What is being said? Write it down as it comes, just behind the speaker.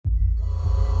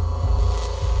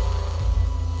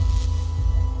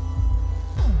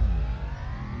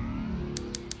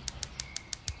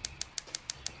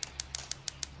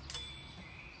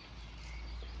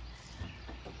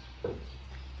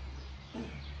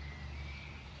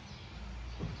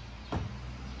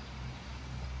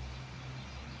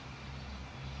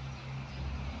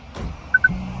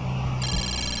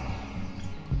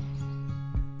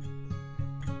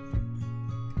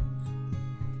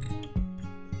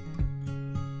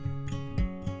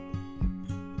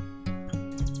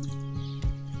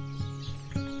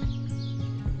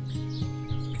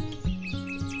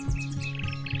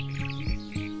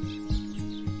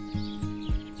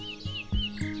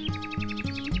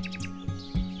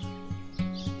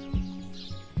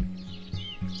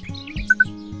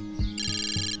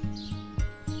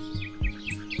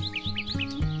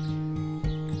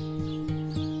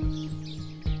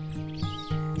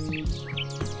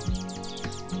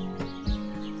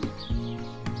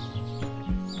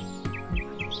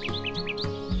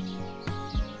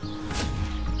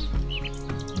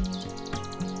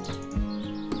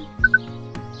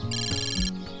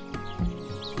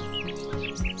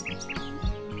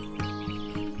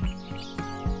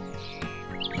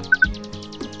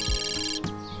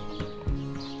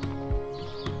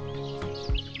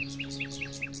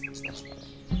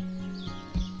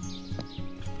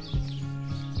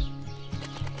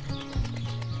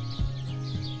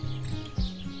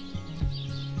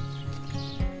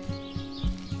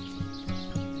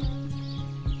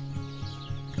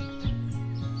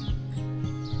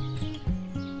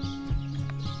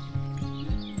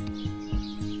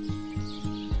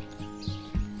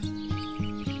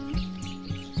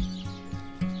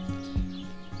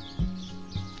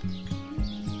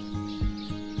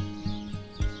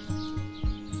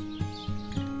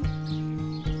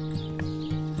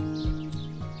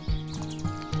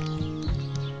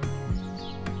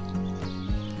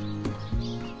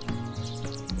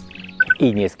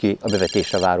Így néz ki a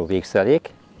bevetésre váró végszerelék.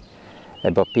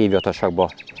 Ebben a PV-atasakban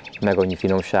meg annyi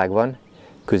finomság van,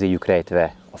 közéjük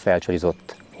rejtve a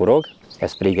felcsalizott horog.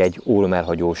 Ez pedig egy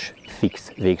ólomelhagyós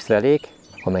fix végszerelék,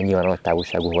 amely nyilván a nagy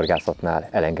távolságú horgászatnál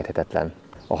elengedhetetlen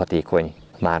a hatékony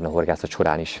Márna horgászat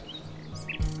során is.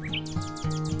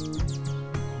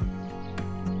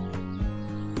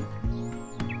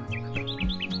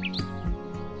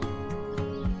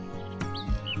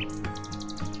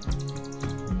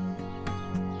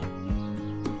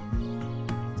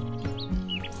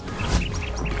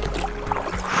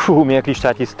 Fú, milyen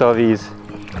kristálytiszta a víz!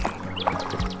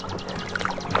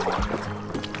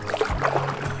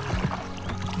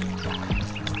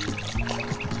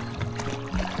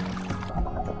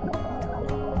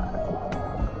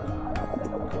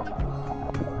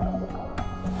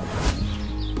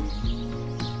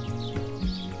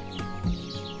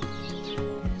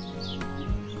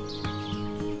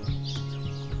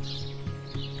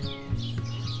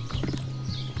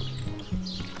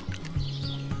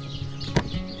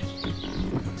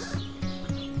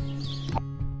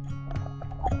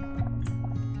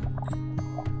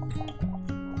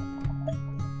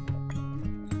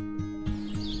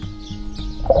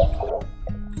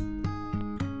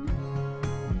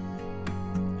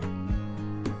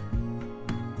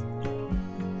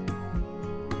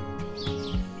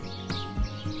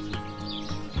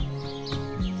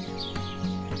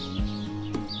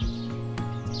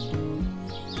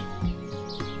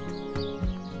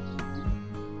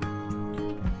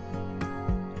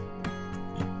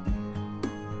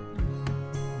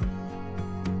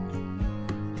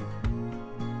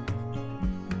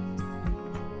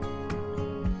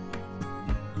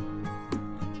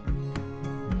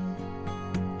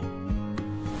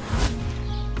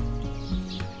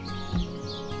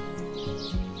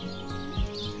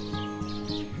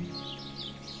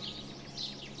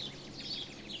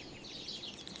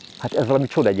 Hát ez valami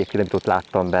csoda egyébként, amit ott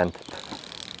láttam bent.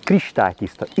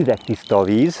 Kristálytiszta, üvegtiszta a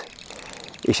víz,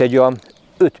 és egy olyan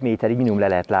 5 méterig minimum le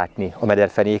lehet látni a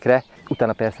mederfenékre.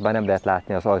 Utána persze már nem lehet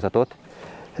látni az ajzatot,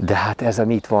 de hát ez,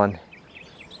 ami itt van,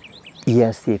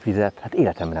 ilyen szép vizet, hát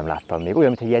életemben nem láttam még. Olyan,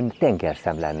 mintha ilyen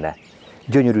tengerszem lenne.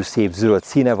 Gyönyörű szép zöld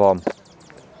színe van,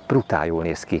 brutál jól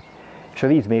néz ki. És a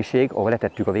vízmélység, ahol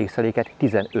letettük a végszereléket,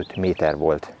 15 méter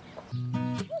volt.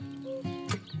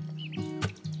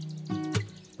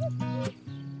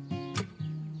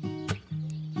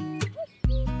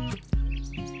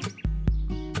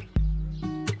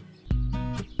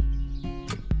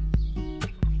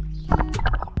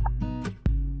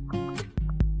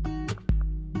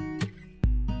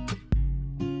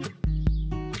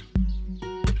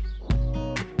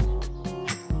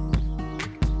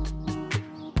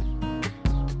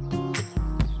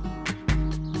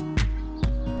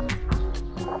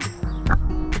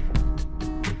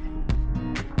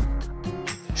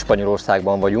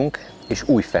 Spanyolországban vagyunk, és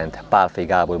újfent Pálfai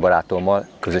Gábor barátommal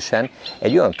közösen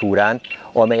egy olyan túrán,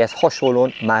 amelyhez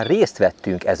hasonlóan már részt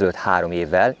vettünk ezelőtt 3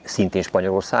 évvel, szintén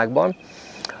Spanyolországban.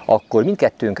 Akkor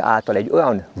mindkettőnk által egy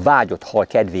olyan vágyott hal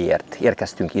kedvéért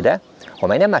érkeztünk ide,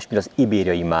 amely nem más, mint az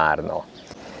ibériai Márna.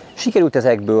 Sikerült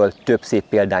ezekből több szép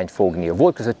példányt fogni.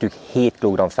 Volt közöttük 7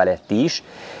 kg feletti is,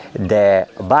 de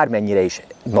bármennyire is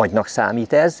nagynak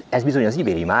számít ez bizony az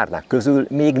ibériai Márnák közül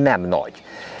még nem nagy.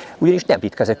 Ugyanis nem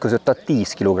ritka ezek között a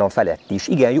 10 kg feletti is.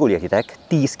 Igen, jól értitek,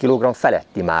 10 kg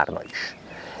feletti Márna is.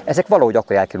 Ezek valahogy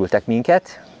akkor elkerültek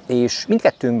minket, és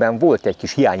mindkettőnkben volt egy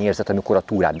kis hiányérzet, amikor a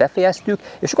túrát befejeztük,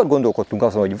 és sokat gondolkodtunk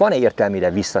azon, hogy van-e értelmére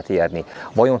visszatérni.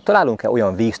 Vajon találunk-e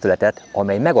olyan végztöletet,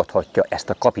 amely megadhatja ezt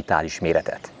a kapitális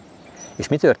méretet? És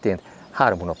mi történt?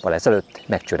 3 hónappal ezelőtt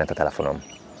megcsörrent a telefonom.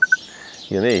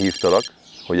 Igen, én hívtalak,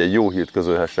 hogy egy jó hírt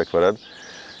közölhessek veled,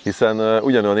 hiszen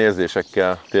ugyanolyan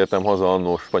érzésekkel tértem haza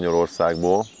annó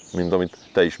Spanyolországból, mint amit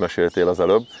te is meséltél az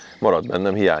előbb, maradt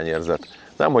bennem hiányérzet.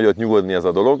 Nem hagyott nyugodni ez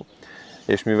a dolog,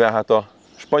 és mivel hát a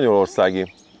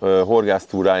spanyolországi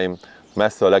horgásztúráim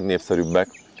messze a legnépszerűbbek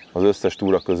az összes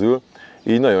túra közül,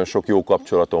 így nagyon sok jó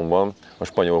kapcsolatom van a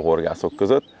spanyol horgászok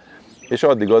között, és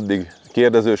addig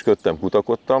kérdezősködtem,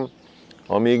 kutakodtam,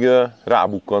 amíg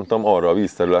rábukkantam arra a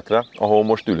vízterületre, ahol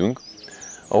most ülünk,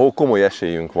 ahol komoly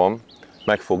esélyünk van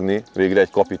megfogni végre egy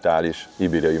kapitális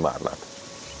ibériai márnát.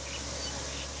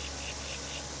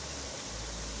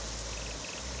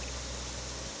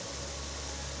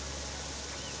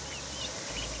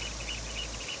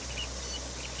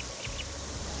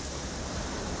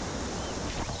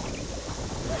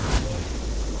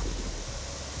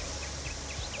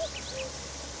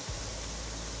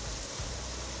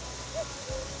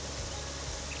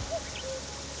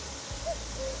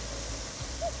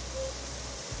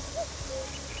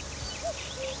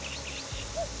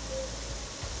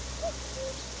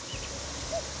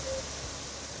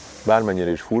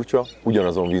 Bármennyire is furcsa,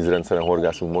 ugyanazon vízrendszeren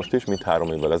horgászunk most is, mint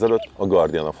 3 évvel ezelőtt, a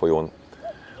Guardiana folyón.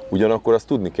 Ugyanakkor azt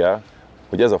tudni kell,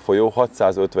 hogy ez a folyó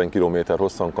 650 km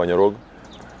hosszan kanyarog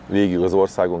végig az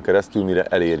országon keresztül, mire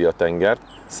eléri a tengert,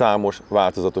 számos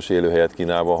változatos élőhelyet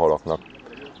kínálva a halaknak.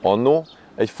 Annó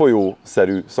egy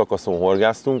folyószerű szakaszon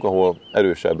horgáztunk, ahol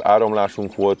erősebb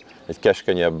áramlásunk volt, egy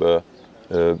keskenyebb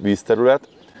vízterület,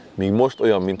 míg most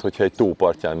olyan, mintha egy tó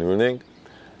partján ülnénk,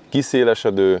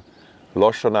 kiszélesedő,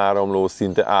 lassan áramló,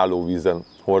 szinte álló vízen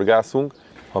horgászunk.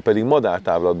 Ha pedig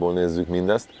madártávlatból nézzük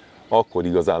mindezt, akkor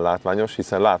igazán látványos,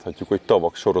 hiszen láthatjuk, hogy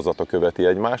tavak sorozata követi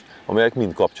egymást, amelyek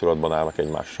mind kapcsolatban állnak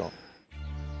egymással.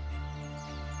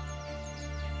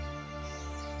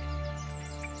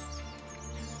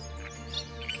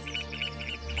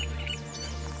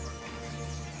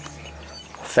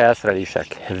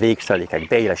 Felszerelések, végszerelékek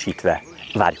beélesítve,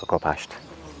 várjuk a kapást.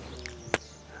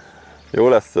 Jó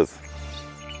lesz ez!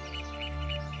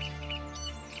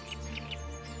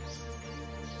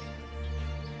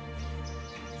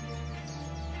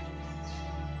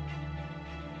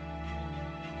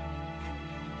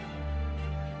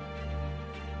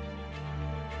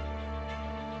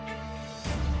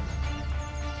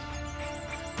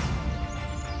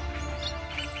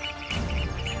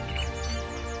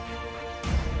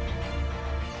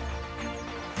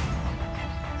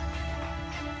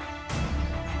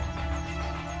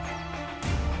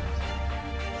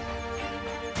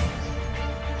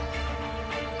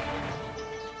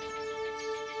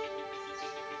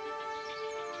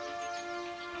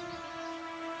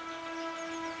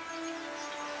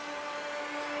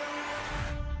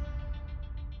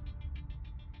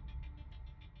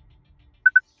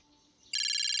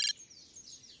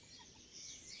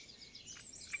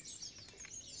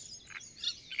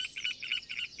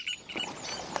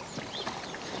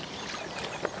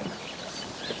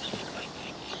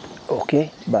 Oké,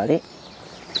 vale.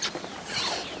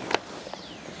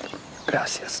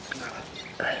 Gracias.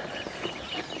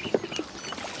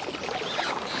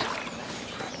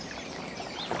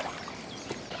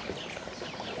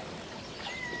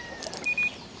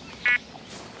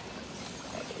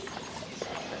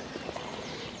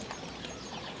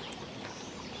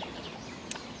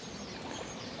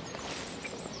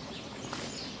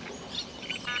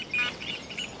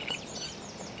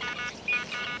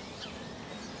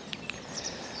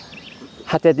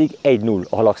 Hát eddig 1-0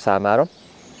 a halak számára.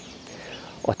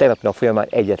 A tegnapi nap folyamán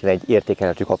egyetlen egy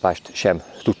értékelhető kapást sem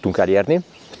tudtunk elérni.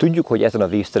 Tudjuk, hogy ezen a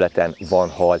vízterületen van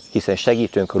hal, hiszen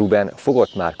segítőnk Ruben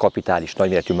fogott már kapitális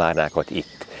nagyméretű márnákat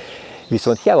itt.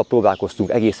 Viszont hiába próbálkoztunk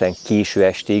egészen késő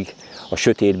estig, a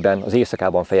sötétben, az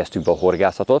éjszakában fejeztük be a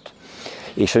horgászatot,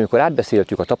 és amikor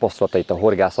átbeszéltük a tapasztalatait a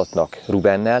horgászatnak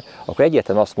Rubennel, akkor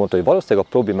egyetlen azt mondta, hogy valószínűleg a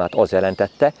problémát az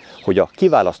jelentette, hogy a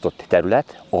kiválasztott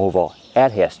terület, ahova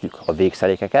elhelyeztük a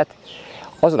végszerékeket,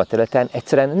 azon a területen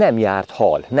egyszerűen nem járt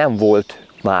hal, nem volt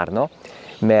márna,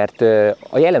 mert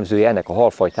a jellemzője ennek a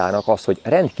halfajtának az, hogy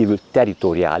rendkívül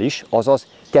territoriális, azaz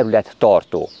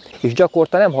területtartó. És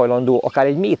gyakorta nem hajlandó akár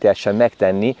egy métert sem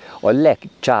megtenni a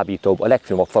legcsábítóbb, a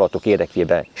legfinomabb falatok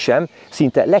érdekében sem,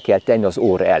 szinte le kell tenni az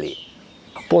orr elé.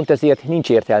 Pont ezért nincs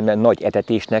értelme nagy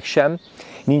etetésnek sem,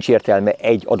 nincs értelme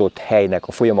egy adott helynek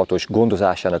a folyamatos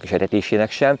gondozásának és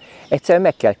etetésének sem, egyszerűen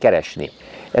meg kell keresni.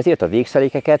 Ezért a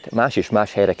végszerékeket más és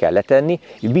más helyre kell letenni,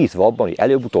 bízva abban, hogy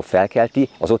előbb-utóbb felkelti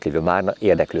az ott lévő márna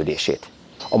érdeklődését.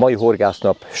 A mai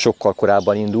horgásznap sokkal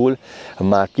korábban indul,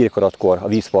 már kirkaratkor a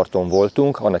vízparton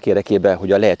voltunk, annak érdekében,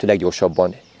 hogy a lehető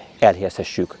leggyorsabban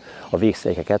elhelyezhessük a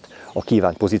végszerékeket a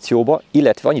kívánt pozícióba,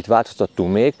 illetve annyit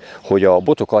változtattunk még, hogy a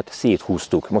botokat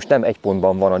széthúztuk. Most nem egy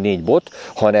pontban van a 4 bot,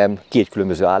 hanem 2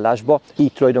 különböző állásba,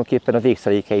 így tulajdonképpen a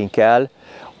végszerékeinkkel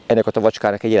ennek a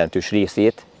tavacskának egy jelentős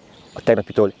részét, a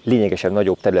tegnapitól lényegesen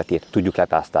nagyobb területét tudjuk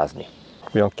lepásztázni.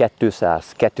 Olyan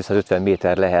 200-250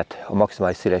 méter lehet a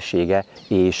maximális szélessége,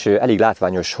 és elég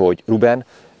látványos, hogy Ruben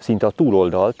szinte a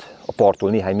túloldalt, a parttól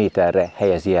néhány méterre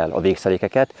helyezi el a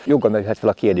végszerékeket. Joggal merülhet fel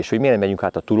a kérdés, hogy miért nem megyünk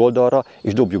át a túloldalra,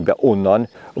 és dobjuk be onnan,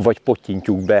 vagy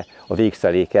pottyintjuk be a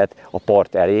végszeréket a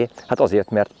part elé. Hát azért,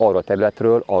 mert arra a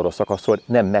területről, arra a szakaszról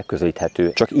nem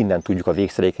megközelíthető, csak innen tudjuk a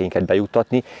végszerékeinket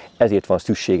bejuttatni, ezért van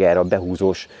szüksége erre a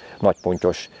behúzós,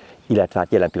 nagypontyos, illetve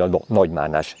hát jelen pillanatban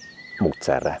nagymárnás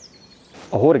módszerre.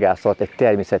 A horgászat egy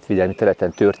természetvédelmi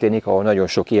területen történik, ahol nagyon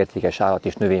sok értékes állat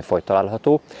és növényfaj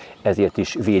található, ezért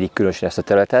is védik különösen ezt a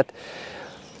területet.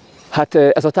 Hát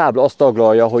ez a tábla azt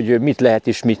taglalja, hogy mit lehet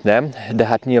és mit nem, de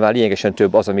hát nyilván lényegesen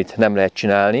több az, amit nem lehet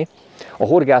csinálni. A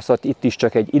horgászat itt is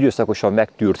csak egy időszakosan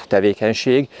megtűrt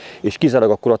tevékenység, és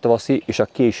kizárólag a koratavaszi és a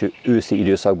késő őszi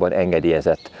időszakban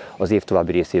engedélyezett, az év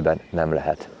további részében nem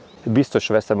lehet.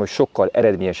 biztosra veszem, hogy sokkal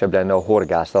eredményesebb lenne a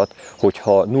horgászat,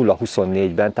 hogyha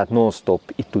 0-24-ben, tehát non-stop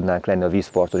itt tudnánk lenni a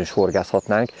vízparton és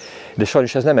horgászhatnánk, de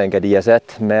sajnos ez nem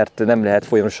engedélyezett, mert nem lehet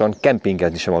folyamatosan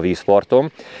kempingezni sem a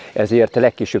vízparton, ezért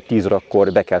legkésőbb 10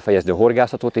 órakor be kell fejezni a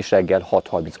horgászatot, és reggel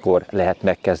 6:30-kor lehet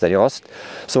megkezdeni azt.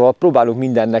 Szóval próbálunk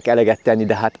mindennek eleget tenni,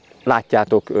 de hát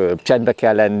látjátok, csendbe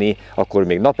kell lenni, akkor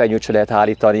még napenyőt se lehet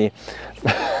állítani.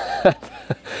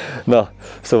 Na,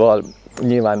 szóval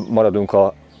nyilván maradunk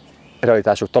a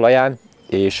realitások talaján,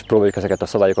 és próbáljuk ezeket a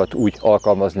szabályokat úgy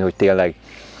alkalmazni, hogy tényleg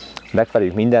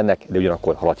megfeleljünk mindennek, de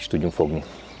ugyanakkor halat is tudjunk fogni.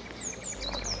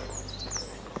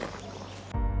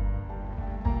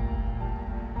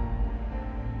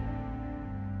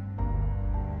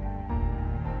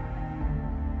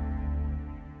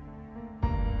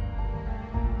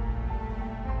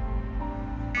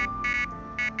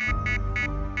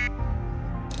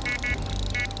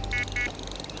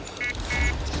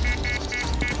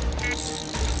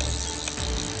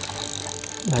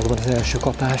 Megvan az első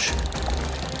kapás.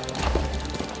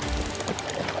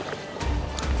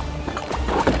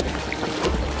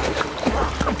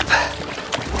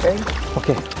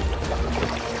 Oké.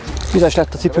 Vizes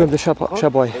lett a cipőm, de se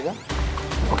baj.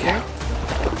 Oké.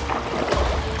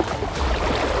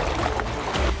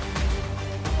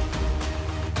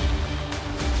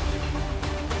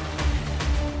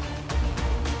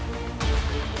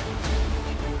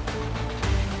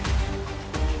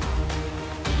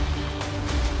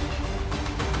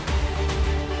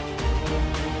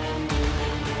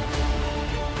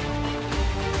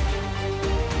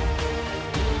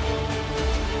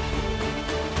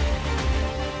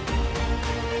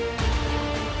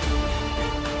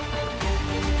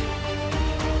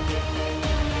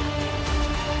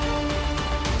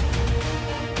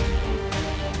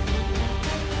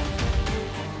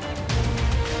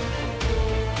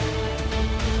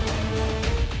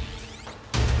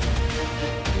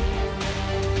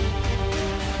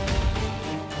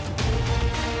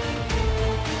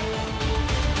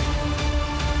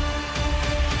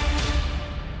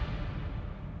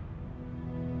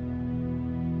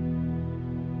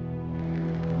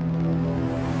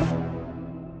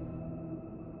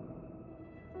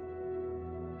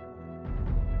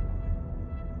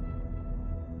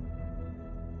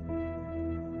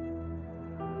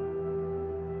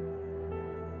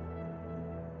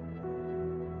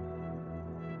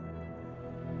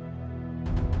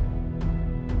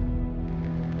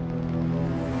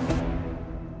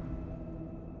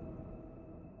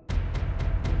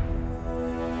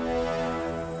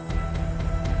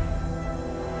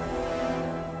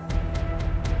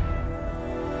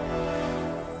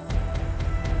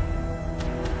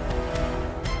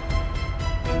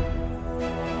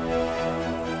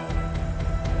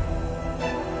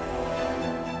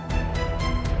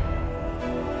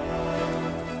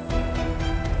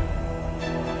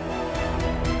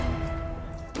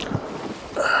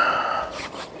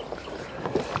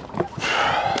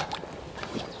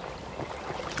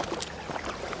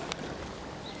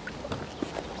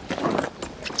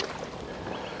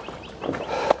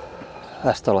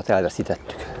 Ezt alatt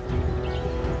elveszítettük.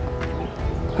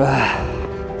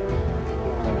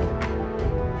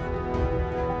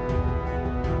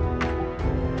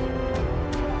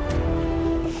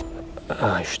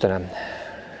 Istenem,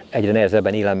 egyre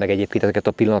nehezebben élem meg egyébként ezeket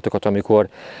a pillanatokat, amikor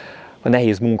a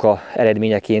nehéz munka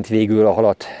eredményeként végül a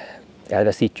halat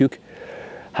elveszítjük.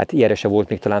 Hát ilyenre se volt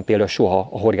még talán például soha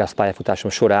a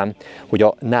horgászpályafutásom során, hogy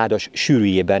a nádas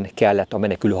sűrűjében kellett a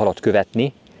menekülő halat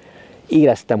követni.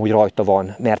 Éreztem, hogy rajta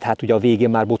van, mert hát ugye a végén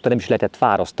már botta nem is lehetett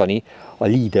fárasztani, a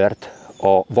lídert,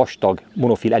 a vastag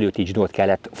monofil előtti zsinót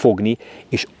kellett fogni,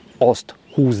 és azt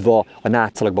húzva, a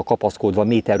nádszalagba kapaszkodva,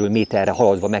 méterről méterre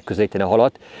haladva megközelíteni a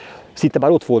halat. Szinte már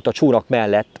ott volt a csónak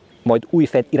mellett, majd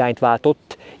újfent irányt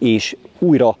váltott, és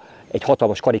újra egy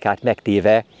hatalmas karikát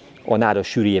megtéve a nádas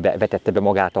sűrűjébe vetette be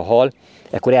magát a hal.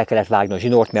 Ekkor el kellett vágni a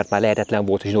zsinort, mert már lehetetlen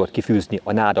volt a zsinort kifűzni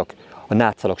a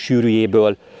nádszalag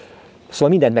sűrűjéből. Szóval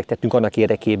mindent megtettünk annak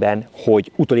érdekében,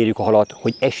 hogy utolérjük a halat,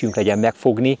 hogy esélyünk legyen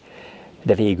megfogni,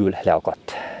 de végül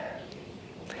leakadt.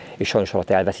 És sajnos halat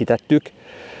elveszítettük,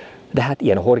 de hát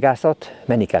ilyen a horgászat,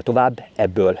 menni kell tovább,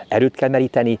 ebből erőt kell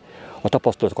meríteni, a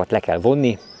tapasztalatokat le kell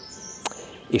vonni,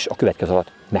 és a következő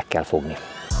halat meg kell fogni.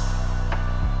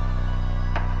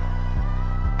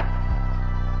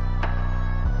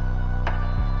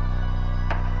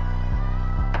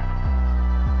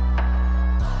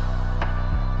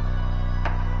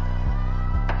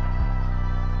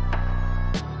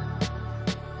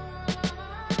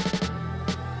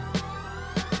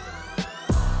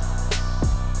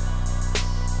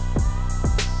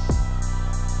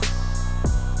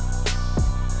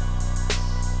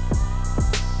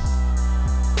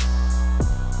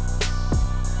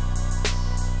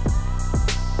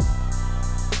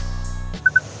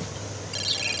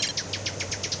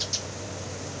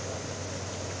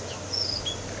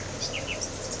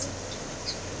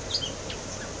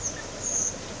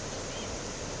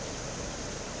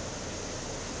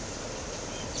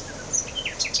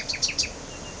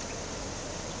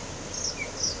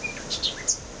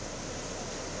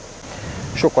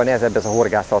 Sokkal nehezebb ez a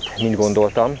horgászat, mint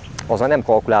gondoltam. Azzal nem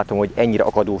kalkuláltam, hogy ennyire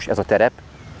akadós ez a terep,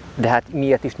 de hát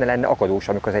miért is ne lenne akadós,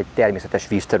 amikor ez egy természetes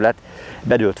vízterület,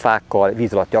 bedőlt fákkal,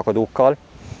 víz alatti akadókkal,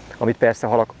 amit persze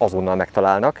halak azonnal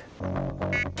megtalálnak.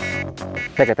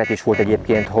 Meglepetés volt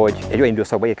egyébként, hogy egy olyan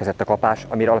időszakban érkezett a kapás,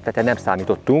 amire alapvetően nem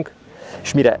számítottunk,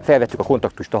 és mire felvettük a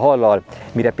kontaktust a hallal,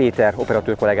 mire Péter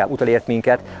operatőr kollégám utalért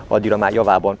minket, addigra már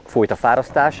javában folyt a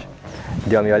fárasztás,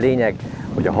 de ami a lényeg,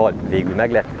 hogy a hal végül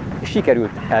meglett, és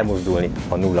sikerült elmozdulni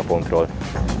a nullapontról.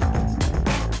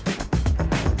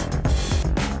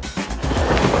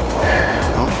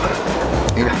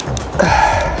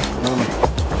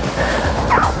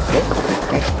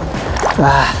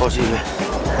 Posible.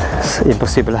 Es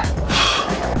imposible.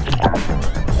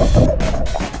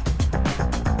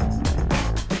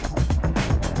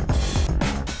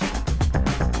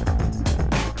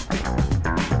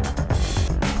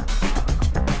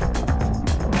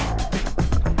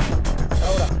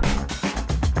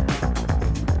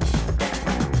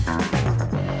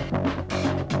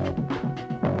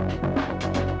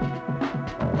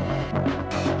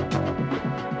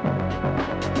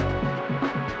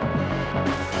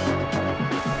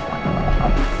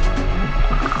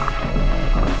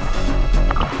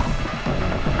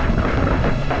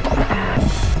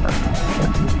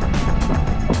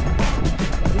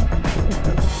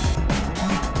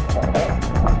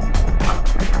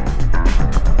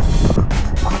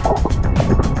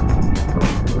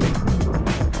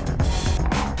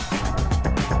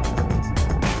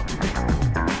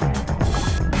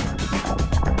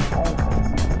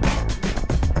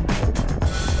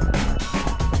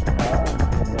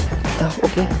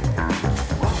 Oké.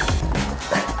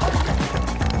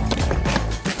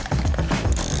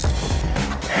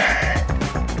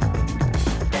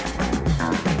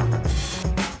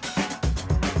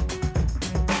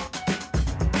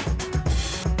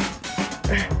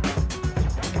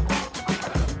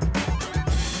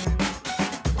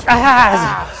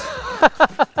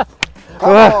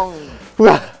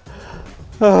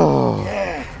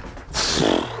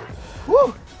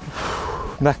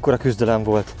 Mekkora küzdelem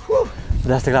volt,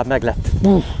 de ezt legalább meglett.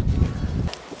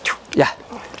 Ja.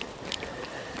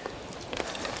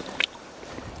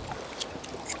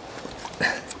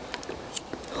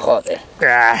 Joder.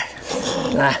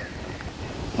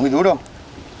 Muy duro.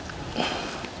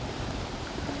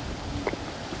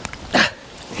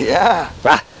 Yeah.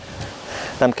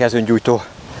 Nem kell öngyújtó.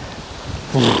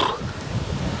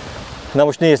 Na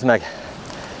most nézd meg,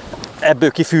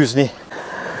 ebből kifűzni.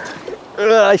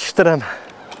 Istenem.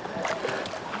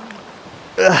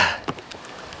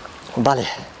 Vale.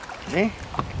 ¿Sí?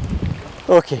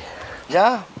 Oké.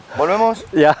 ¿Ya? ¿Volvemos?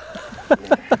 Ja.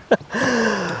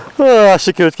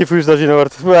 Sikerült kifűzni a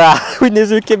zsinort. Úgy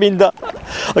nézzük ki mind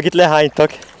akit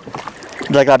lehánytak.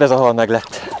 De legalább ez a hal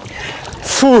meglett.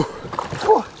 Fú!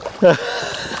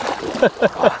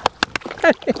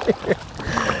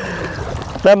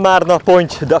 Nem Márna,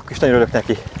 ponty, de akkor is nagyon örülök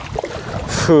neki.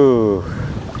 Fú!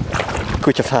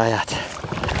 Kutyafáját.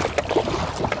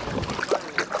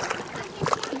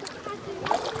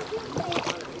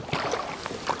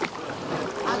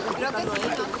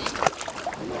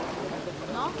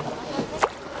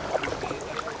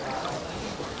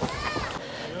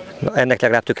 Na, ennek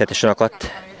legalább tökéletesen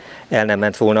akadt. El nem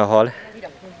ment volna a hal.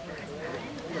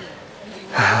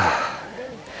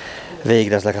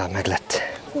 Végre ez legalább meglett.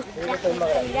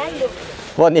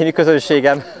 Van némi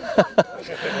közönségem.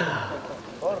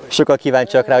 Sokkal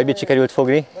kíváncsiak rá, hogy mit sikerült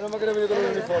fogni.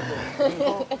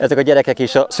 Ezek a gyerekek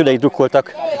és a szüleik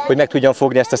drukkoltak, hogy meg tudjam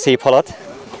fogni ezt a szép halat.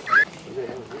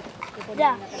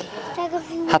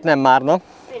 Hát nem Márna,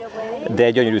 de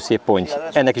egy gyönyörű szép ponty.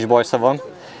 Ennek is bajsza van,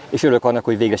 és örülök annak,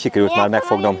 hogy végre sikerült már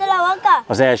megfognom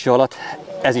az első halat.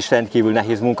 Ez is rendkívül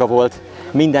nehéz munka volt.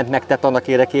 Mindent megtett annak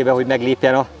érdekében, hogy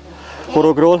meglépjen a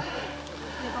horogról.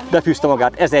 Befűzte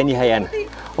magát ezernyi helyen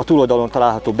a túloldalon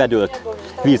található bedőlt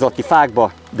víz alatti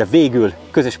fákba, de végül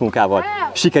közös munkával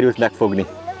sikerült megfogni.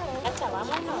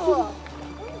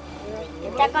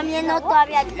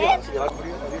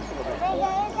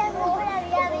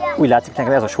 Úgy látszik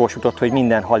nekem ez a sors jutott, hogy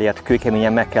minden halért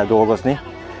kőkeményen meg kell dolgozni,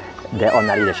 de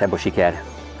annál édesebb a siker.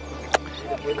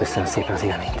 Köszönöm szépen az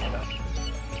élményt!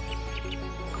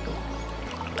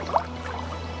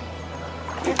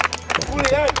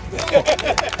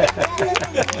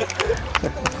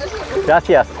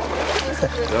 Gracias!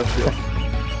 Gracias.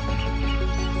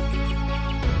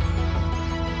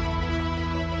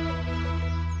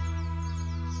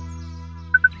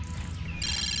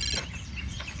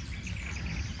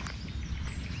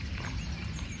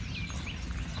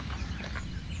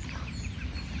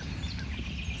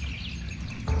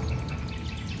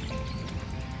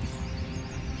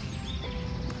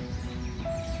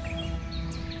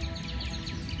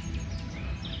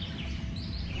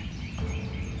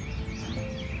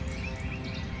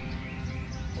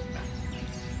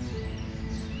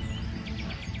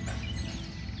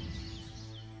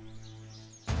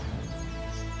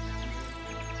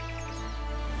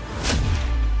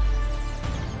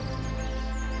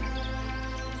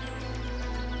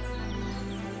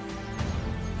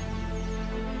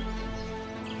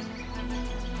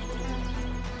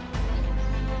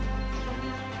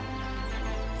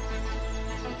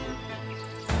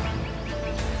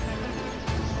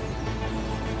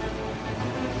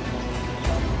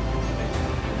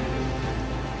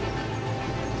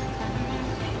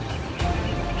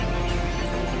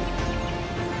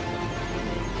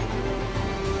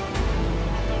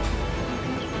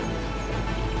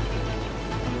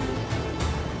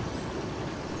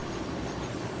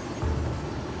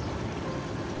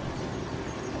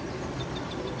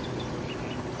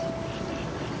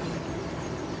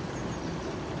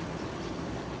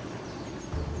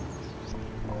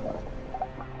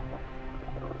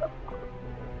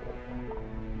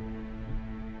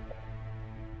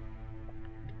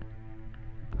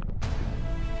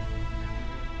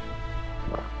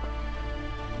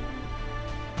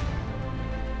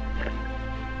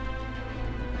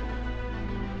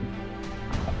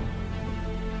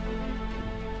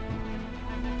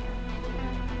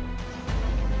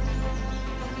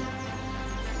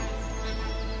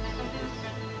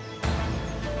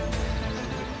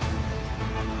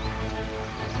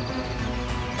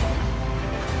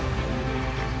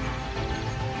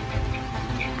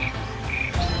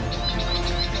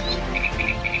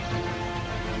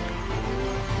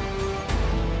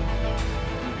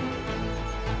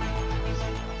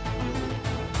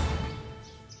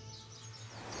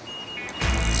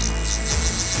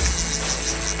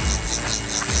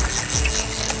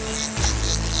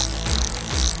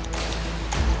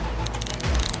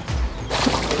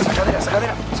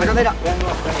 mira.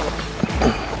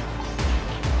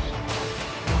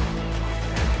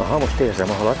 Aha, most érzem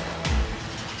a halat.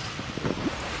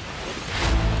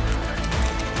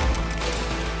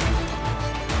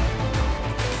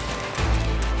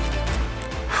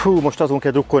 Fú, most azon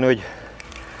kell drukkolni, hogy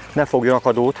ne fogjon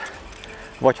akadót,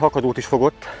 vagy ha akadót is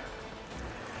fogott,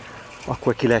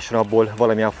 akkor ki lehessen abból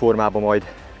valamilyen formában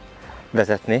majd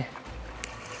vezetni.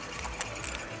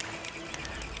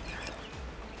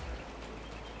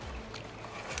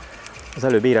 Az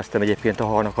előbb éreztem egyébként a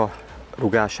halnak a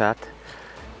rugását,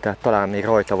 tehát talán még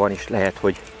rajta van, és lehet,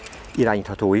 hogy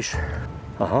irányítható is.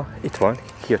 Aha, itt van,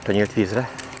 kijött a nyílt vízre,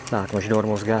 látom a zsinór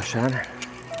mozgásán.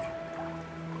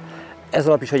 Ez a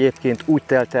nap is egyébként úgy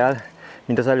telt el,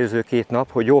 mint az előző 2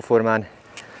 nap, hogy jóformán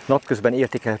napközben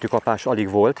értékelhető kapás alig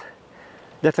volt,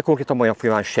 de egyszer konkrétan olyan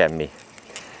folyamán semmi.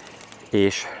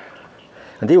 És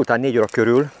délután 4 óra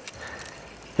körül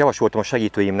javasoltam a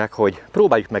segítőimnek, hogy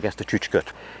próbáljuk meg ezt a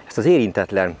csücsköt, ezt az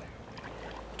érintetlen,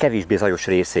 kevésbé zajos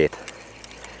részét.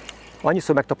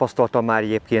 Annyiszor megtapasztaltam már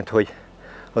egyébként, hogy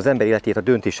az ember életét a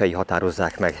döntései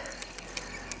határozzák meg.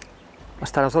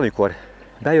 Aztán az, amikor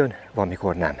bejön, van,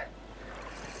 mikor nem.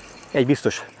 Egy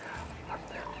biztos,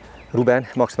 Ruben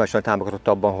maximálisan támogatott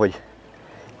abban, hogy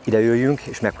ide jöjjünk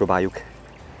és megpróbáljuk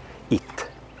itt.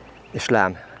 És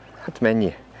lám, hát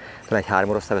mennyi? Van egy 3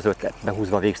 óra szervezőt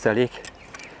behúzva a végszelék,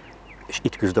 és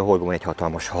itt küzd a holgóban egy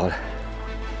hatalmas hal.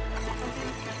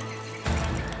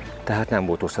 Tehát nem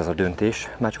volt rossz ez a döntés,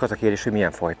 már csak az a kérdés, hogy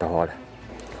milyen fajta hal.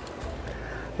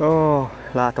 Ó,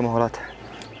 látom a halat.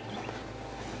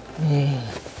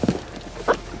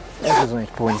 Ez azon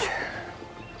egy ponty.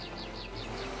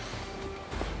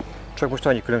 Csak most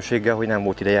annyi különbséggel, hogy nem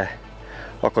volt ideje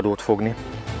akadót fogni.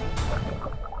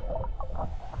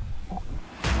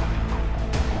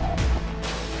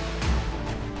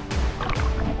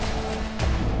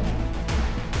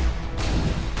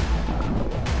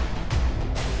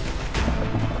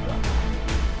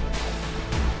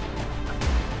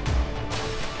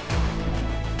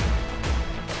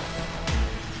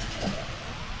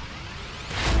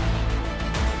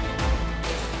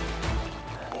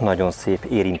 Nagyon szép,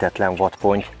 érintetlen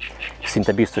vadponty.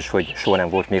 Szinte biztos, hogy soha nem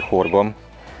volt még horgom.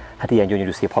 Hát ilyen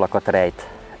gyönyörű szép halakat rejt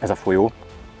ez a folyó.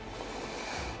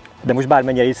 De most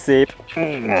bármennyire is szép,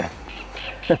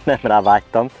 nem rá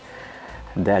vágytam.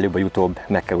 De előbb vagy utóbb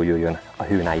meg kell, hogy jöjjön a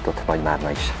hőn állított nagy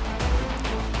Márna is.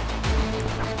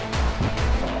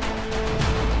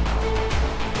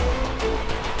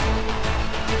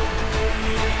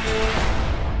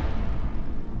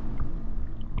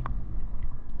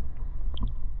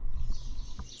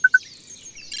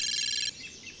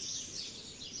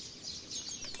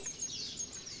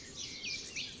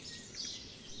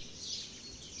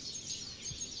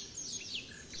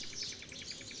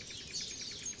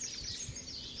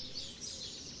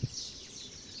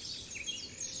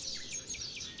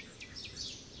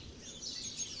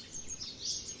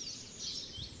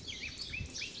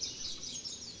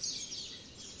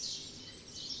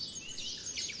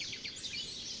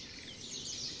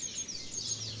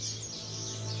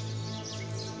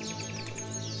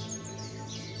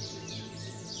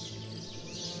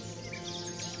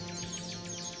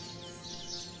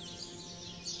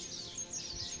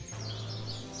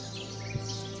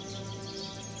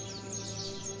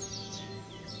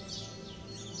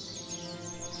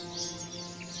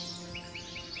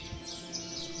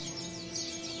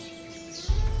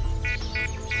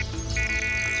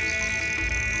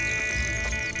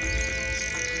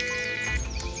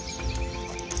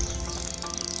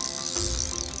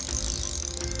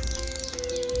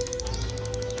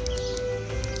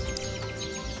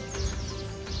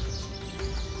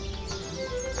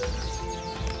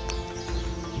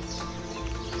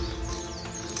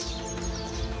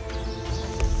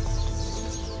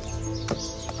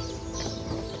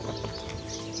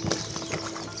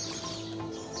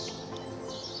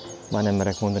 Már nem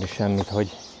merek mondani semmit,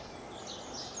 hogy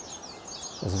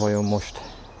ez vajon most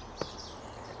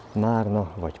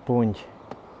Márna vagy ponty.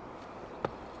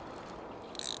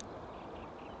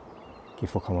 Ki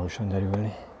fog hamarosan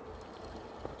derülni.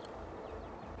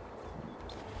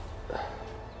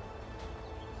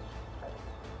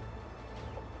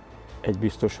 Egy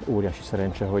biztos óriási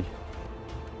szerencse, hogy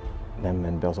nem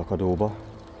ment be az akadóba,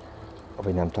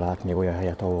 vagy nem talált még olyan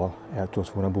helyet, ahova el tudsz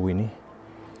volna bújni,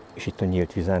 és itt a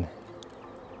nyílt vízen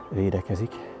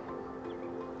védekezik.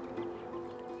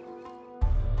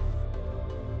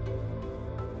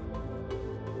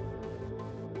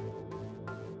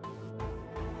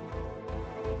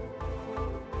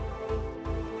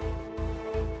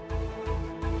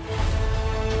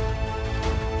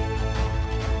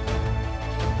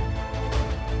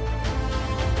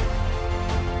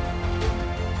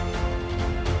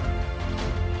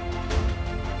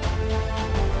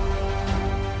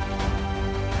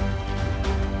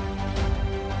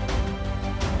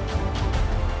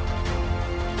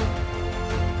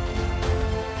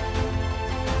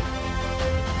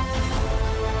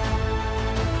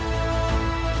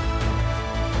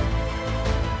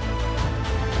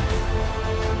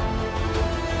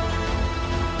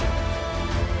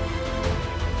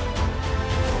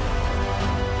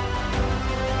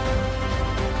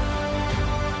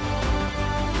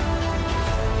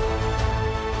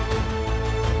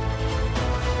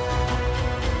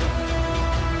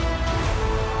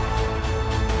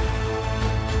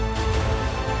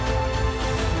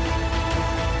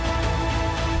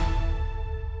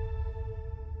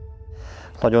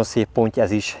 Nagyon szép pontja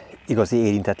ez is, igazi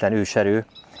érintetlen őserő.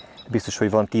 Biztos, hogy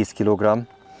van 10 kg,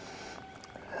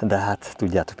 de hát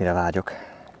tudjátok, mire vágyok.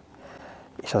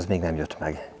 És az még nem jött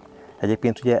meg.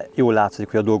 Egyébként ugye jól látszik,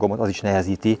 hogy a dolgomat az is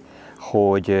nehezíti,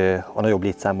 hogy a nagyobb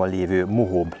létszámban lévő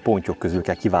mohóbb pontyok közül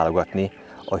kell kiválogatni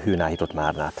a hőn áhított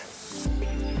márnát.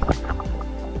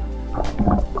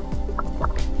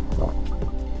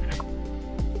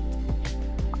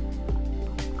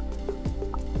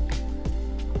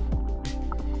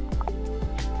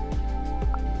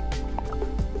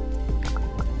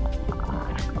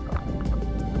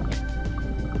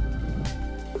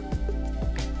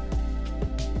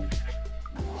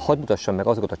 Hadd mutassam meg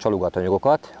azokat a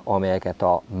csalogatóanyagokat, amelyeket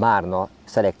a Márna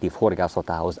szelektív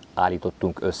horgászatához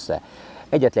állítottunk össze.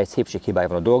 Egyetlen egy szépséghibája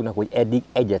van a dolognak, hogy eddig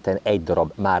egyetlen egy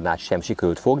darab márnát sem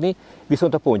sikerült fogni,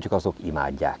 viszont a pontyok azok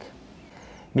imádják.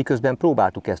 Miközben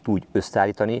próbáltuk ezt úgy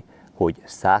összeállítani, hogy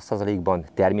 100%-ban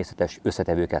természetes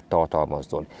összetevőket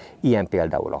tartalmazzon. Ilyen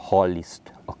például a halliszt,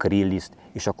 a krilliszt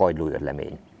és a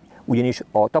kagylóőrlemény. Ugyanis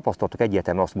a tapasztalatok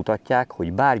egyértelműen azt mutatják,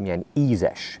 hogy bármilyen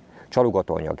ízes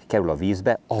csalogatóanyag kerül a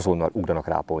vízbe, azonnal ugranak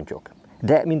rá a pontyok.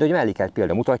 De, mint ahogy mellékelt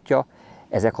példa mutatja,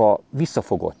 ezek a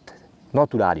visszafogott,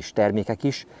 naturális termékek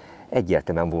is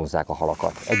egyértelműen vonzzák a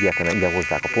halakat, egyértelműen ide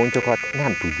hozzák a pontyokat,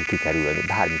 nem tudjuk kikerülni,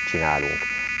 bármit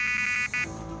csinálunk.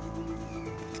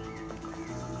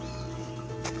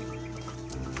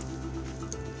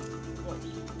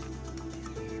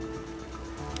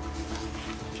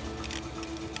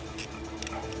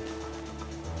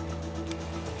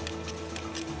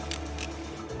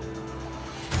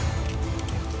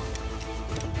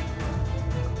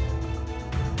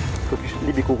 Kis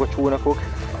libikók a csónakok.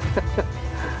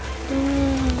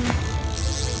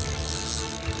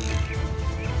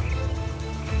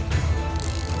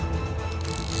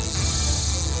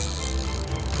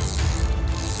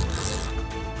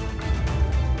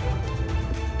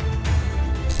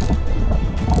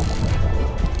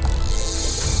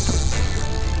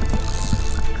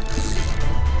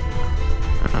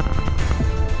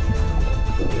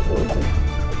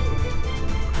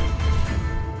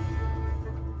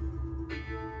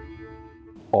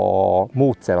 A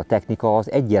módszer, a technika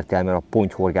az egyértelműen a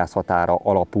ponty horgászatára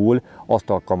alapul, azt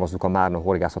alkalmazzuk a Márna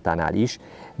horgászatánál is,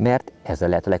 mert ezzel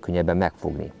lehet a legkönnyebben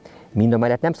megfogni.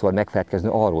 Mindamellett nem szabad megfelelkezni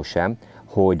arról sem,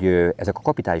 hogy ezek a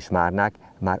kapitális márnák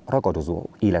már ragadozó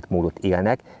életmódot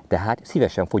élnek, tehát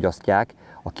szívesen fogyasztják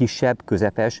a kisebb,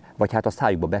 közepes, vagy hát a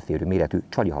szájukba beférő méretű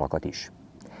csalihalakat is.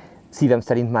 Szívem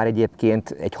szerint már egyébként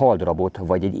egy haldarabot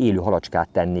vagy egy élő halacskát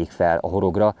tennék fel a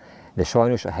horogra, de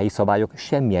sajnos a helyi szabályok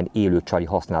semmilyen élő csali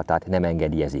használatát nem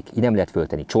engedélyezik. Így nem lehet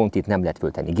föltenni csontit, nem lehet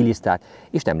föltenni gilisztát,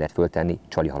 és nem lehet föltenni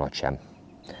csalihalat sem.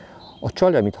 A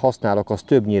csali, amit használok, az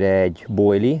többnyire egy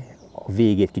boilie, a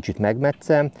végét kicsit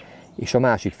megmetszem, és a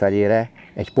másik felére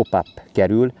egy pop-up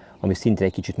kerül, ami szintén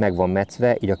egy kicsit meg van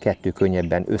metszve, így a kettő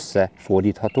könnyebben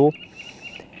összefordítható.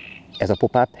 Ez a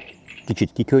pop-up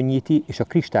kicsit kikönnyíti, és a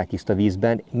kristálytiszta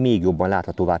vízben még jobban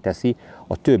láthatóvá teszi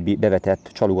a többi bevetett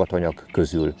csalogatóanyag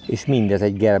közül. És mindez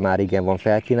egy germárigen van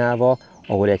felkínálva,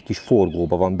 ahol egy kis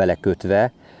forgóba van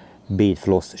belekötve,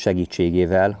 baitfloss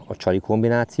segítségével a csali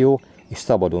kombináció, és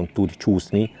szabadon tud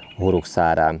csúszni a horog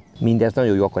szárán. Mindez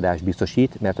nagyon jó akadást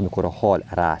biztosít, mert amikor a hal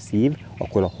rászív,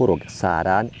 akkor a horog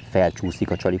szárán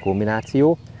felcsúszik a csali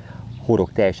kombináció, a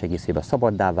horog teljes egészében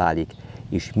szabaddá válik,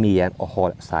 és mélyen a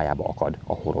hal szájába akad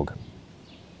a horog.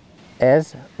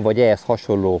 Ez vagy ehhez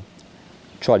hasonló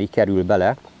csali kerül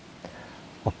bele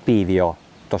a PVA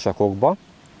tasakokba,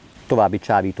 további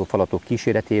csábító falatok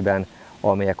kíséretében,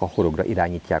 amelyek a horogra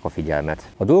irányítják a figyelmet.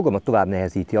 A dolgomat tovább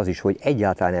nehezíti az is, hogy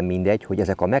egyáltalán nem mindegy, hogy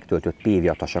ezek a megtöltött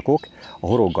PVA tasakok a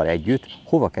horoggal együtt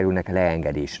hova kerülnek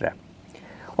leengedésre.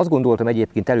 Azt gondoltam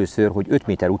egyébként először, hogy 5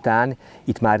 méter után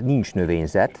itt már nincs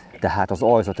növényzet, tehát az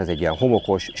aljzat ez egy ilyen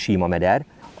homokos, sima meder.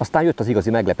 Aztán jött az igazi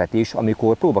meglepetés,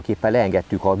 amikor próbaképpen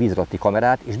leengedtük a víz alatti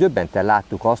kamerát, és döbbenten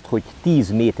láttuk azt, hogy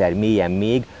 10 méter mélyen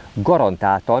még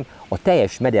garantáltan a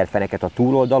teljes mederfeneket a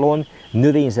túloldalon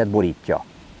növényzet borítja.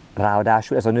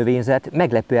 Ráadásul ez a növényzet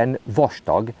meglepően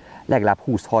vastag, legalább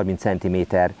 20-30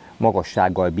 cm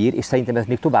magassággal bír, és szerintem ez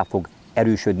még tovább fog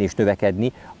erősödni és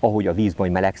növekedni, ahogy a víz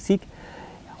majd melegszik.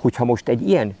 Hogyha most egy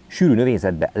ilyen sűrű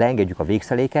növényzetbe leengedjük a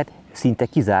végszeléket, szinte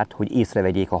kizárt, hogy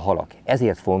észrevegyék a halak.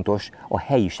 Ezért fontos a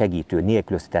helyi segítő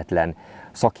nélkülözhetetlen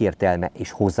szakértelme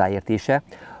és hozzáértése.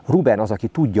 Ruben az, aki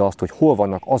tudja azt, hogy hol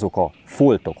vannak azok a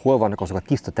foltok, hol vannak azok a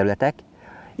tiszta területek,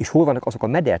 és hol vannak azok a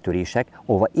medertörések,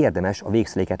 ahova érdemes a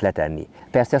végszeléket letenni.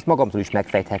 Persze ezt magamtól is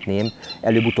megfejthetném,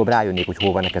 előbb-utóbb rájönnék, hogy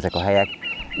hol vannak ezek a helyek.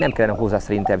 Nem kellene hozzá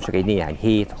szerintem csak egy néhány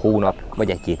hét, hónap vagy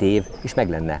egy-két év, és meg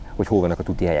lenne, hogy hol vannak a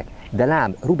tuti helyek. De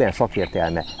lám, Ruben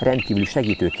szakértelme, rendkívüli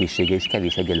segítőkészsége is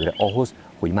kevés egyelőre ahhoz,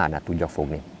 hogy Márnát tudja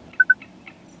fogni.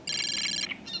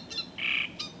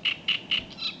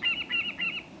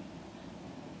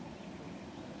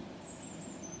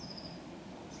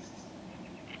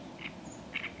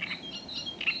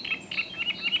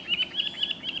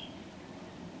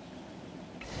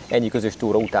 Ennyi közös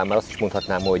túra után már azt is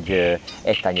mondhatnám, hogy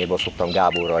egy tányérból szoktam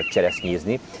Gáborral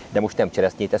cseresznyézni, de most nem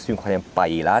cseresznyét eszünk, hanem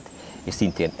paellát, és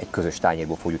szintén egy közös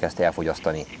tányérból fogjuk ezt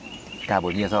elfogyasztani.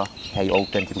 Gábor, mi ez a helyi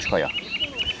autentikus kaja?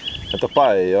 Hát a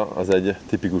paella az egy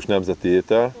tipikus nemzeti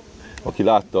étel. Aki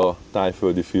látta a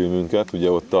tájföldi filmünket,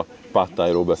 ugye ott a pad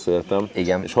thairól beszéltem,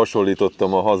 igen. És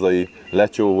hasonlítottam a hazai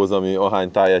lecsóhoz, ami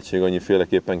ahány tájegység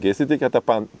annyiféleképpen készítik. Hát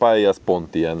a paella az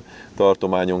pont ilyen,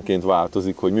 tartományonként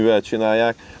változik, hogy mivel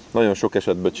csinálják. Nagyon sok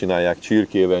esetben csinálják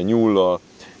csirkével, nyullal,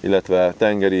 illetve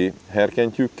tengeri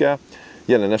herkentyűkkel.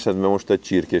 Jelen esetben most egy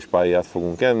csirkés paellát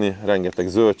fogunk enni, rengeteg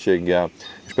zöldséggel,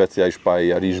 speciális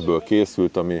paella rizsből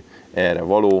készült, ami erre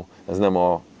való. Ez nem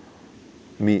a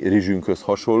mi rizsünkhöz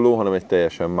hasonló, hanem egy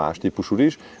teljesen más típusú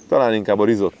rizs. Talán inkább a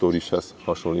risotto rizshez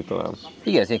hasonlítanám.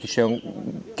 Igen, ez egy kis olyan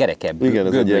kerekebb, igen,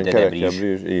 ez egy ilyen kerekebb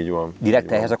rizs, így van. Direkt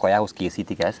így ehhez van. A kajához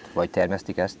készítik ezt, vagy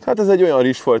termesztik ezt? Hát ez egy olyan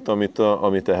rizsfajta,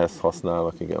 amit ehhez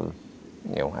használnak, igen.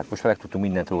 Jó, hát most már megtudtunk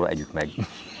mindent róla, együk meg.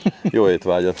 Jó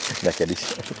étvágyat! Neked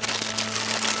is.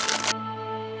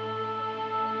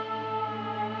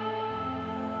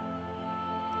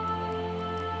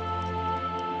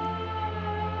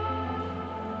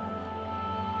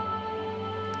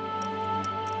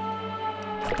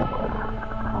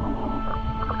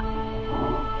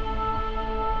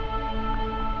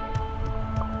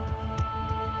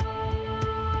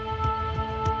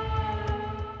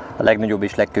 A legnagyobb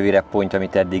és legkövérebb pont,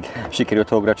 amit eddig sikerült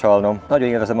hogra csalnom. Nagyon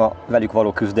élvezem a velük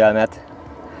való küzdelmet,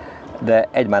 de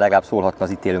egy már legalább szólhatna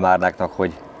az itt élő márnáknak,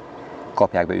 hogy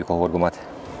kapják be ők a horgomat.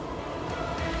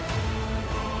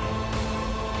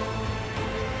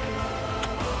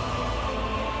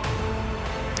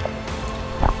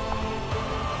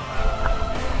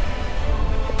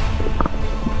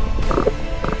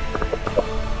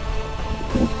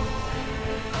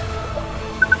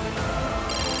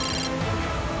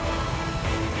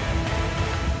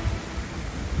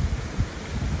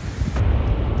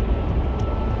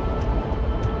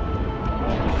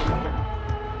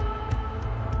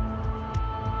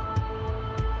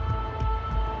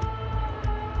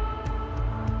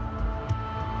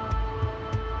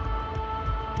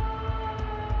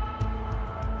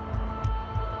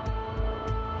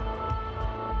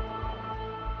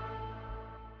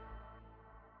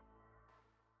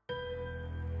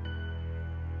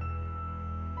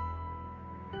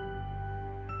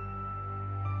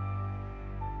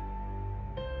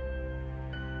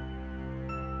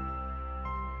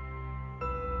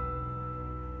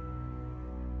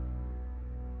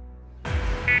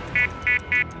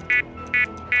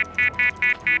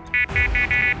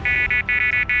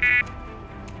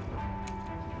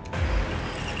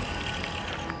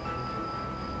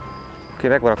 Oké,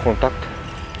 megvan a kontakt.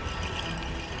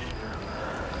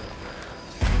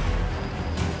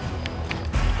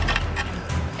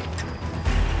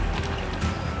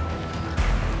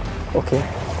 Oké.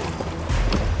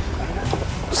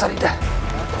 Szállj ide!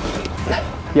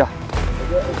 Ja.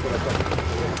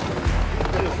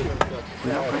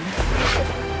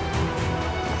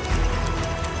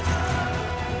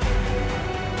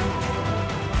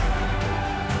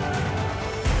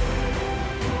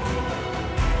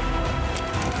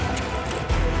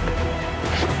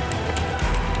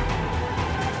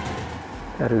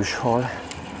 Erős hal.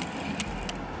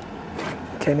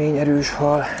 Kemény, erős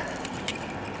hal.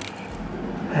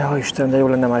 Ja, Isten, de jó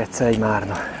lenne már egyszer egy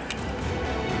márna.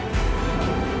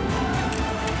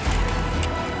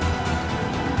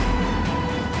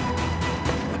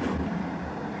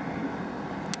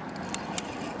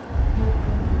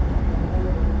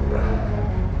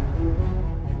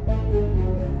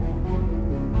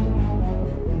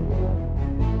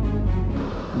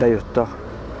 Bejött a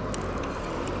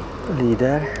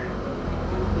líder.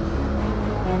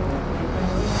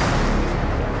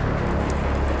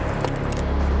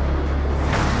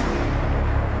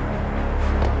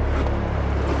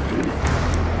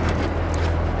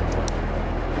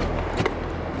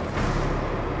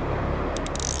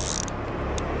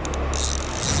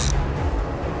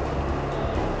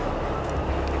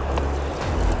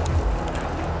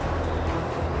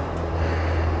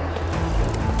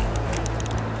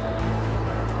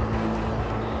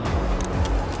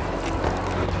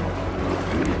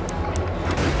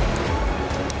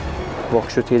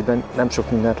 Vaksötétben nem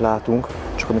sok mindent látunk,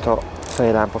 csak amit a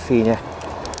fejlámpa fénye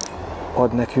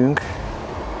ad nekünk.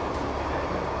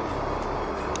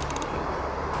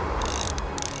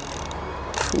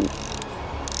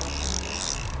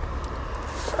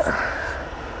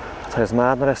 Ha ez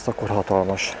Márna lesz, akkor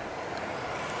hatalmas.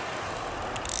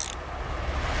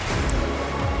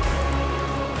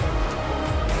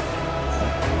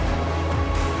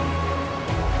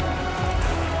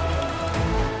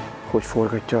 Hogy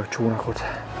forgatja a csónakot.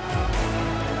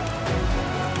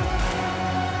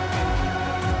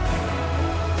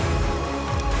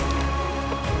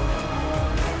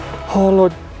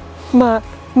 Hallod?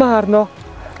 Márna!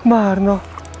 Márna!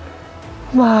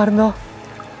 Márna!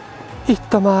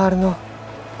 Itt a Márna!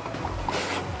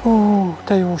 Ó,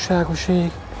 te jóságos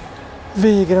ég!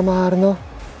 Végre Márna!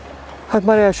 Hát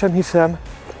már el sem hiszem!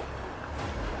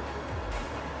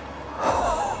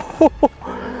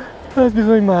 Ez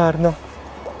bizony Márna!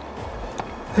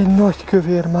 Egy nagy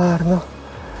kövér Márna!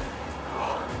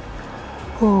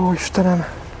 Ó, Istenem!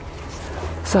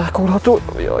 Szákolható!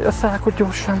 Jaj, a szákot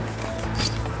gyorsan!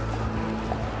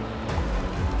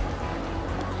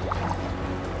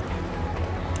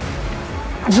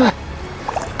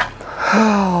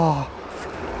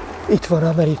 Itt van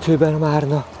a merítőben a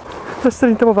Márna. Ez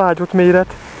szerintem a vágyott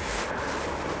méret.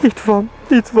 Itt van,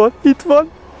 itt van, itt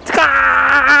van.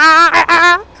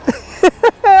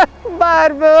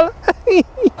 Bárből.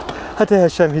 Hát el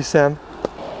sem hiszem.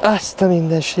 Azt a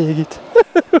mindenségit.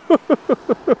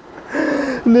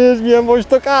 Nézd, milyen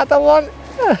mostok áta van.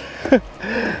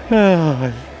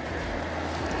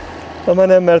 Már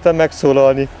nem mertem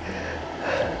megszólalni.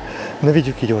 Na,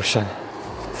 vigyük ki gyorsan.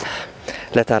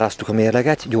 Letáráztuk a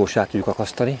mérleget, gyorsan tudjuk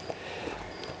akasztani,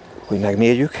 hogy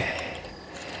megmérjük.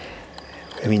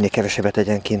 Minél kevesebbet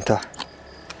tegyen kint a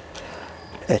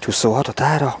 1,26 a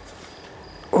tára.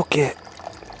 Oké.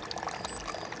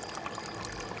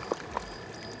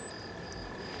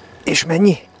 És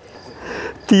mennyi?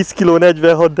 10 kg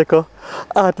 46 deka.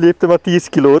 Átléptem a 10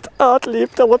 kilót.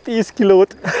 Átléptem a 10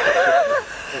 kilót.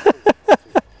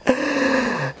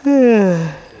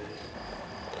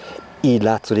 Így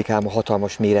látszik ám a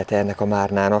hatalmas mérete ennek a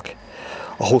Márnának.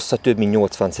 A hossza több mint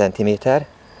 80 cm.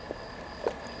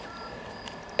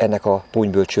 Ennek a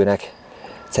ponybölcsőnek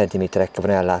centiméterekkel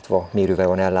van ellátva, mérővel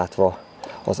van ellátva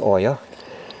az alja.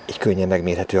 Így könnyen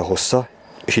megmérhető a hossza,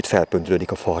 és itt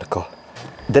felpöntülődik a farka.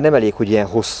 De nem elég, hogy ilyen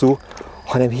hosszú,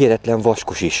 hanem hihetetlen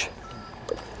vaskos is.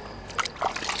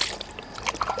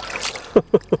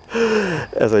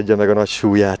 Ez adja meg a nagy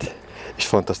súlyát és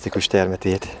fantasztikus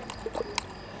termetét.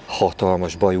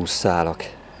 Hatalmas bajuszszálak,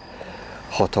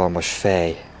 hatalmas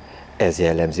fej, ez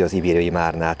jellemzi az ibériai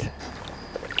Márnát.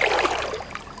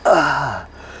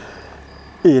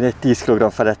 Én egy 10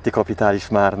 kg feletti kapitális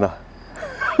Márna.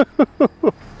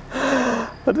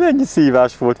 Hát mennyi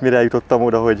szívás volt, mire eljutottam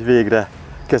oda, hogy végre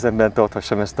kezemben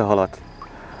tarthassam ezt a halat.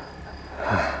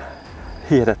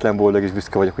 Hihetetlen boldog és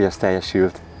büszke vagyok, hogy ez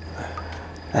teljesült.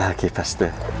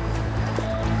 Elképesztő.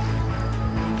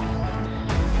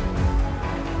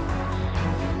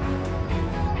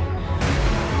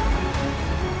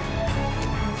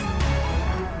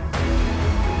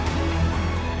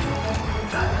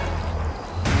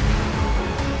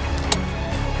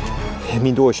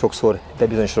 Mind oly sokszor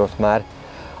bebizonyosodott már,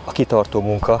 a kitartó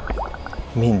munka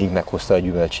mindig meghozta a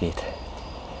gyümölcsét.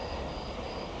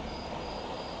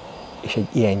 És egy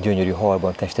ilyen gyönyörű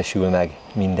halban testesül meg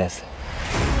mindez.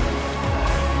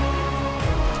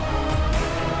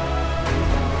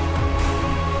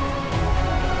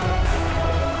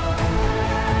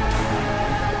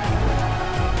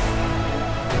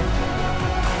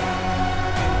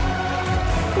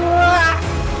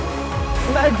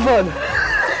 Megvan!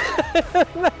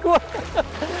 Megvan!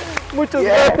 Muchas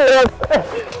gracias!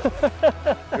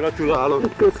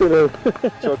 Gratulálok! Köszönöm!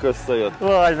 Csak összejött.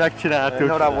 Vaj, megcsináltuk!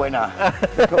 Enhorabuena.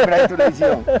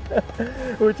 Congratulations.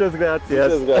 Muchas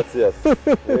gracias! Muchas gracias!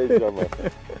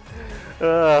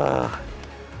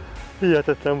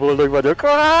 Hihetetlen boldog vagyok!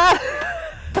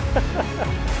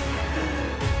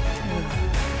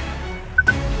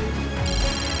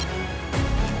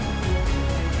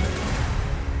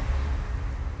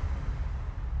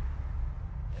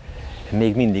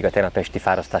 Még mindig a tegnap esti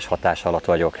fárasztás hatása alatt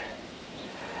vagyok.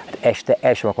 Hát este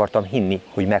el sem akartam hinni,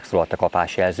 hogy megszólalt a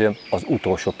kapásjelzőm az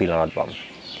utolsó pillanatban.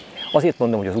 Azért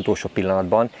mondom, hogy az utolsó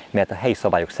pillanatban, mert a helyi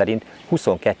szabályok szerint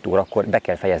 22 órakor be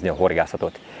kell fejezni a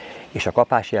horgászatot, és a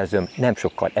kapásjelzőm nem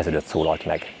sokkal ezelőtt szólalt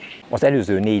meg. Az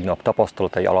előző 4 nap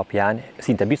tapasztalatai alapján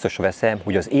szinte biztosra veszem,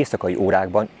 hogy az éjszakai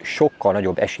órákban sokkal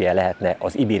nagyobb esélye lehetne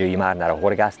az ibériai Márnára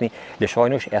horgászni, de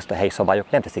sajnos ezt a helyi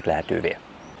szabályok nem teszik lehetővé.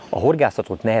 A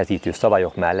horgászatot nehezítő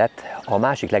szabályok mellett a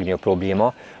másik legnagyobb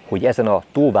probléma, hogy ezen a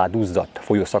tóvá duzzadt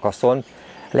folyószakaszon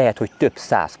lehet, hogy több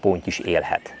száz ponty is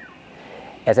élhet.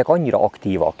 Ezek annyira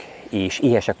aktívak és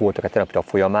éhesek voltak a tegnapi nap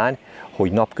folyamán,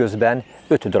 hogy napközben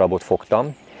 5 darabot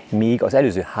fogtam, míg az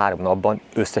előző 3 napban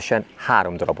összesen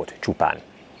 3 darabot csupán.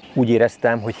 Úgy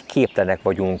éreztem, hogy képtelenek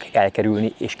vagyunk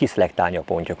elkerülni és kiszelektálni a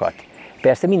pontyokat.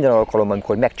 Persze minden alkalommal,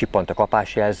 amikor megcsippant a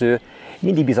kapásjelző,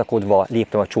 mindig bizakodva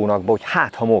léptem a csónakba, hogy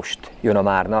hát ha most jön a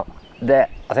Márna, de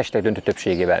az estek döntő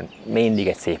többségében mindig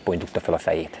egy szép ponty dugta fel a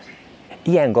fejét.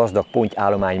 Ilyen gazdag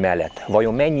pontyállomány mellett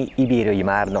vajon mennyi ibériai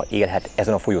Márna élhet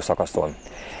ezen a folyószakaszon?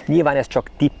 Nyilván ezt csak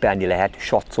tippelni lehet,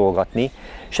 satszolgatni.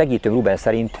 Segítőm Ruben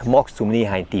szerint maximum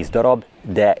néhány 10 darab,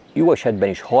 de jó esetben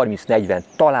is 30-40,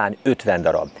 talán 50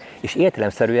 darab. És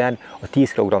értelemszerűen a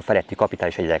 10 kg feletti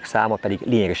kapitális egyedek száma pedig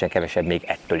lényegesen kevesebb még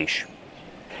ettől is.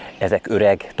 Ezek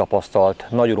öreg, tapasztalt,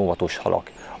 nagyon óvatos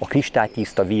halak. A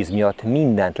kristálytiszta víz miatt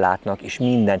mindent látnak és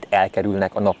mindent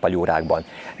elkerülnek a nappali órákban.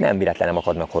 Nem véletlenül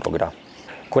akadnak horogra.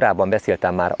 Korábban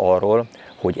beszéltem már arról,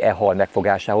 hogy e hal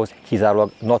megfogásához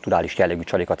kizárólag naturális jellegű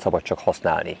csalikat szabad csak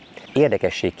használni.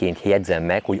 Érdekességként jegyzem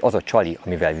meg, hogy az a csali,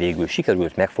 amivel végül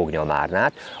sikerült megfogni a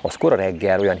Márnát, az kora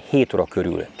reggel olyan 7 óra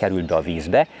körül került be a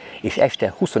vízbe, és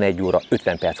este 21 óra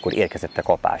 50 perckor érkezett a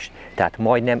kapás. Tehát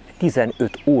majdnem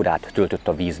 15 órát töltött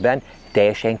a vízben,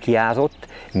 teljesen kiázott,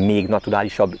 még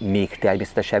naturálisabb, még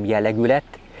természetesebb jellegű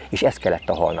lett, és ez kellett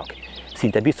a halnak.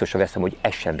 Szinte biztosra veszem, hogy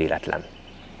ez sem véletlen.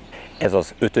 Ez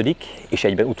az 5. és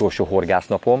egyben utolsó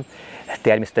horgásznapom,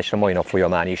 természetesen mai nap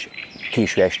folyamán is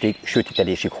késő estig,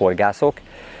 sötétedésig horgászok,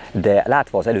 de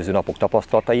látva az előző napok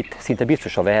tapasztalatait, szinte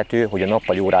biztosra vehető, hogy a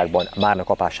nappali órákban Márna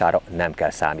kapására nem kell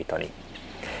számítani.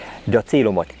 De a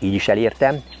célomat így is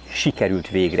elértem, sikerült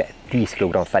végre 10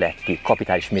 kg feletti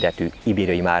kapitális méretű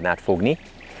ibériai Márnát fogni,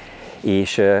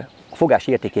 és a fogás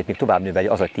értékét még tovább növeli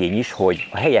az a tény is, hogy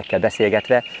a helyiekkel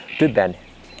beszélgetve többen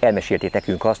elmesélték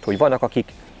nekünk azt, hogy vannak,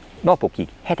 akik napokig,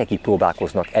 hetekig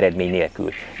próbálkoznak eredmény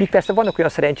nélkül. Míg persze vannak olyan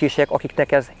szerencsések,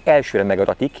 akiknek ez elsőre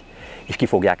megadatik, és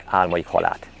kifogják álmaik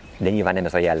halát. De nyilván nem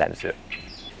ez a jellemző.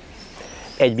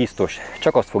 Egy biztos,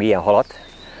 csak azt fog ilyen halat,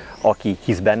 aki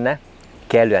hisz benne,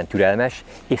 kellően türelmes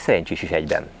és szerencsés is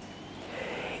egyben.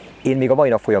 Én még a mai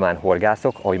nap folyamán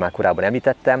horgászok, ahogy már korábban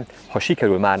említettem, ha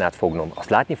sikerül Márnát fognom, azt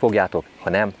látni fogjátok, ha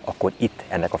nem, akkor itt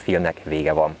ennek a filmnek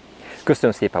vége van.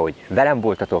 Köszönöm szépen, hogy velem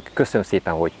voltatok, köszönöm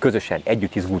szépen, hogy közösen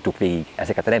együtt izgultuk végig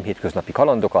ezeket a nem hétköznapi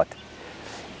kalandokat,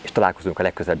 és találkozunk a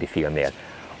legközelebbi filmnél.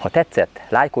 Ha tetszett,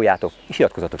 lájkoljátok és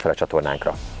iratkozzatok fel a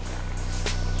csatornánkra.